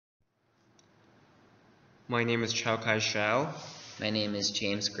My name is Chao-Kai Hsiao. My name is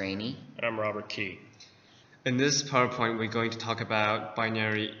James Greaney. And I'm Robert Key. In this PowerPoint, we're going to talk about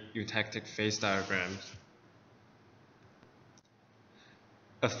binary eutectic phase diagrams.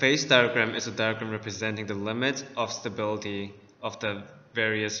 A phase diagram is a diagram representing the limit of stability of the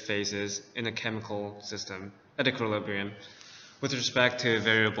various phases in a chemical system at equilibrium with respect to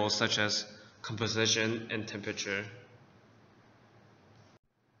variables such as composition and temperature.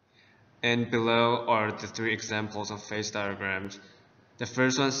 And below are the three examples of phase diagrams. The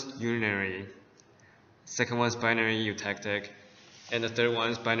first one's unary, second one's binary eutectic, and the third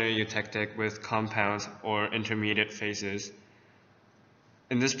one's binary eutectic with compound or intermediate phases.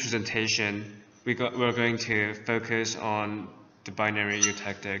 In this presentation, we're going to focus on the binary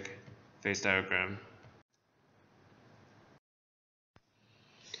eutectic phase diagram.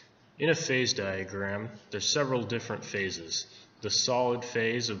 In a phase diagram, there's several different phases. The solid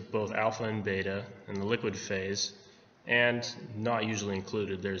phase of both alpha and beta, and the liquid phase, and not usually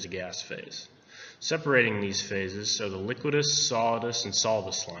included, there's a gas phase. Separating these phases are the liquidus, solidus, and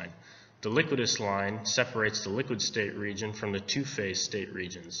solvus line. The liquidus line separates the liquid state region from the two-phase state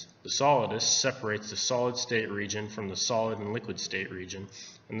regions. The solidus separates the solid state region from the solid and liquid state region,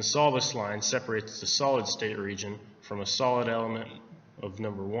 and the solvus line separates the solid state region from a solid element of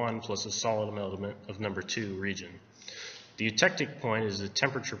number 1 plus a solid element of number 2 region. The eutectic point is the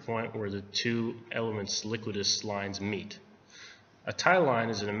temperature point where the two elements' liquidus lines meet. A tie line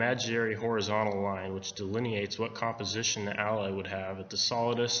is an imaginary horizontal line which delineates what composition the alloy would have at the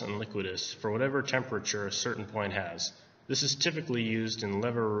solidus and liquidus for whatever temperature a certain point has. This is typically used in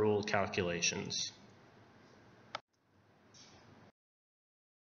lever rule calculations.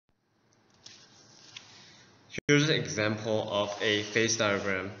 Here's an example of a phase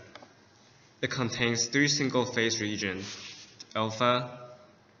diagram. It contains three single phase regions: alpha,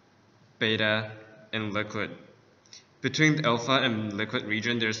 beta, and liquid. Between the alpha and liquid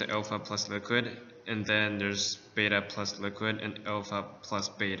region, there's the alpha plus liquid, and then there's beta plus liquid and alpha plus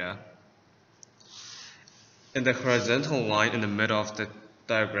beta. And the horizontal line in the middle of the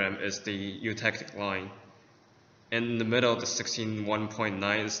diagram is the eutectic line. And in the middle, the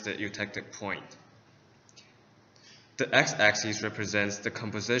 16.1.9 is the eutectic point. The x-axis represents the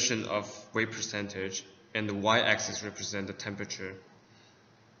composition of weight percentage, and the y-axis represents the temperature.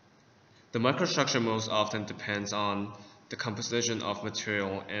 The microstructure most often depends on the composition of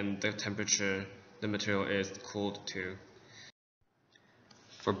material and the temperature the material is cooled to.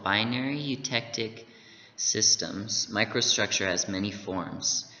 For binary eutectic systems, microstructure has many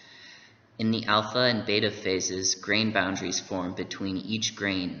forms. In the alpha and beta phases, grain boundaries form between each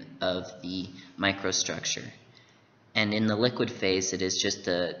grain of the microstructure. And in the liquid phase, it is just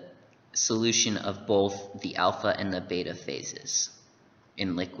a solution of both the alpha and the beta phases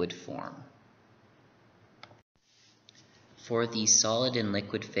in liquid form. For the solid and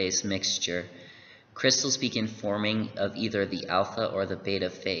liquid phase mixture, crystals begin forming of either the alpha or the beta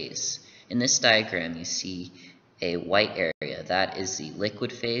phase. In this diagram, you see a white area. That is the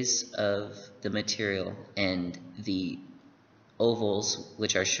liquid phase of the material, and the ovals,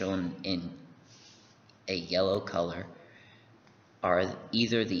 which are shown in a yellow color, are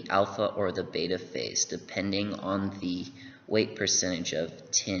either the alpha or the beta phase, depending on the weight percentage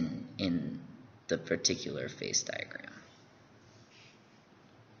of tin in the particular phase diagram.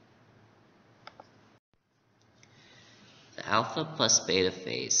 The alpha plus beta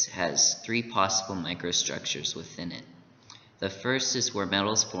phase has three possible microstructures within it. The first is where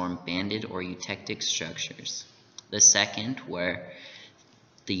metals form banded or eutectic structures. The second, where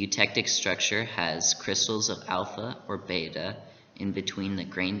the eutectic structure has crystals of alpha or beta in between the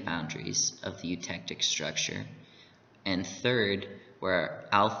grain boundaries of the eutectic structure. And third, where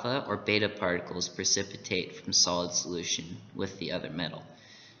alpha or beta particles precipitate from solid solution with the other metal.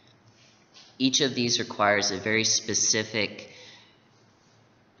 Each of these requires a very specific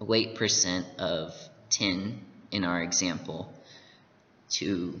weight percent of tin, in our example,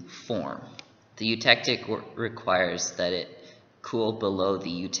 to form. The eutectic requires that it cool below the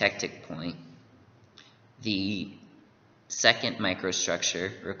eutectic point. The second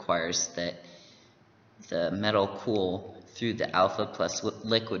microstructure requires that the metal cool through the alpha plus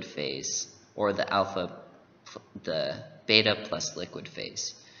liquid phase, or the beta plus liquid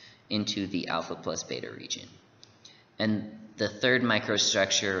phase, into the alpha plus beta region. And the third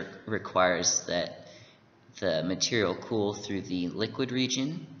microstructure requires that the material cool through the liquid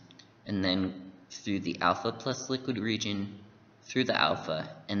region, and then through the alpha plus liquid region, through the alpha,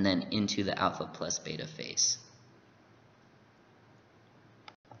 and then into the alpha plus beta phase.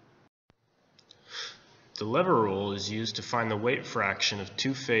 The lever rule is used to find the weight fraction of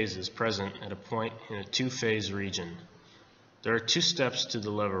two phases present at a point in a two-phase region. There are two steps to the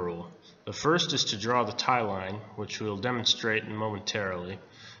lever rule. The first is to draw the tie line, which we'll demonstrate momentarily,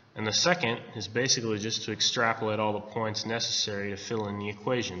 and the second is basically just to extrapolate all the points necessary to fill in the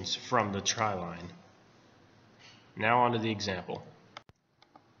equations from the tie line. Now on to the example.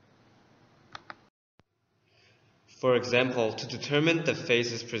 For example, to determine the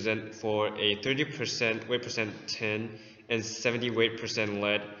phases present for a 30% weight percent tin and 70 weight percent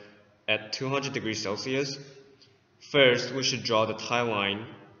lead at 200 degrees Celsius, first we should draw the tie line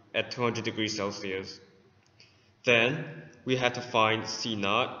at 200 degrees Celsius. Then we have to find C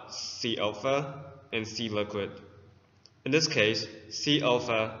naught, C alpha, and C liquid. In this case, C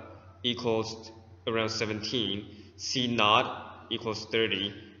alpha equals around 17, C naught equals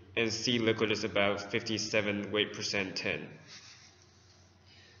 30, and C liquid is about 57 weight percent tin.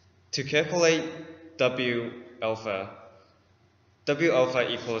 To calculate W alpha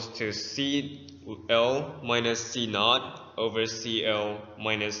equals to CL minus C naught over CL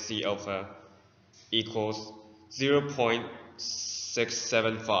minus C alpha equals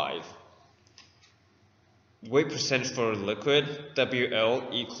 0.675. Weight percent for liquid,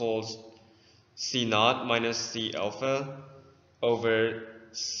 WL equals C naught minus C alpha over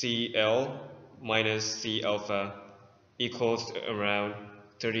CL minus C alpha equals around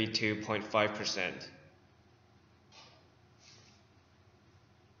 32.5%.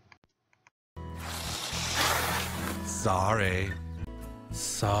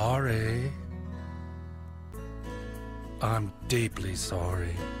 Sorry. I'm deeply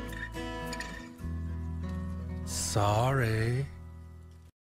sorry. Sorry.